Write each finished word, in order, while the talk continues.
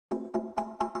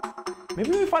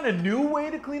Maybe we find a new way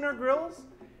to clean our grills?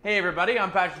 Hey everybody,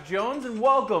 I'm Patrick Jones and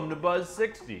welcome to Buzz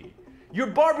 60. Your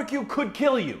barbecue could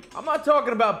kill you. I'm not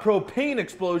talking about propane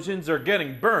explosions or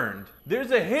getting burned.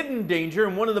 There's a hidden danger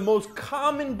in one of the most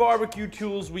common barbecue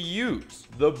tools we use,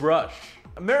 the brush.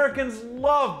 Americans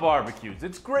love barbecues.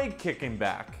 It's great kicking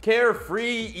back.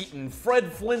 Carefree, eating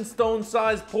Fred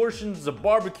Flintstone-sized portions of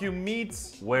barbecue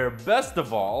meats, where best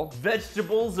of all,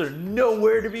 vegetables are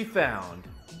nowhere to be found.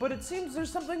 But it seems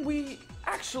there's something we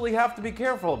actually have to be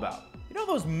careful about. You know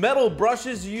those metal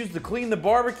brushes you use to clean the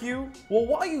barbecue? Well,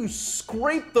 while you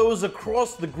scrape those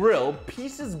across the grill,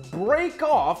 pieces break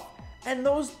off, and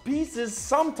those pieces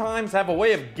sometimes have a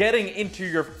way of getting into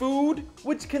your food,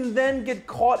 which can then get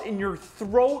caught in your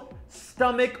throat,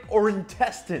 stomach, or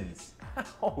intestines.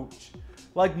 Ouch.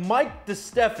 Like Mike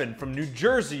DeStefan from New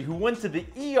Jersey, who went to the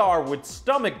ER with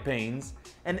stomach pains,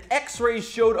 and x-rays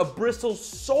showed a bristle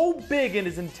so big in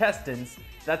his intestines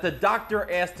that the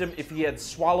doctor asked him if he had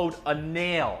swallowed a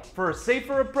nail. For a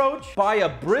safer approach, buy a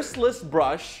bristless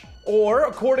brush, or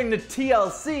according to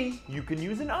TLC, you can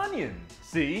use an onion.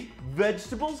 See,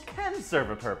 vegetables can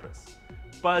serve a purpose.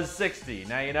 Buzz 60,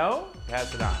 now you know,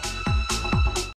 pass it on.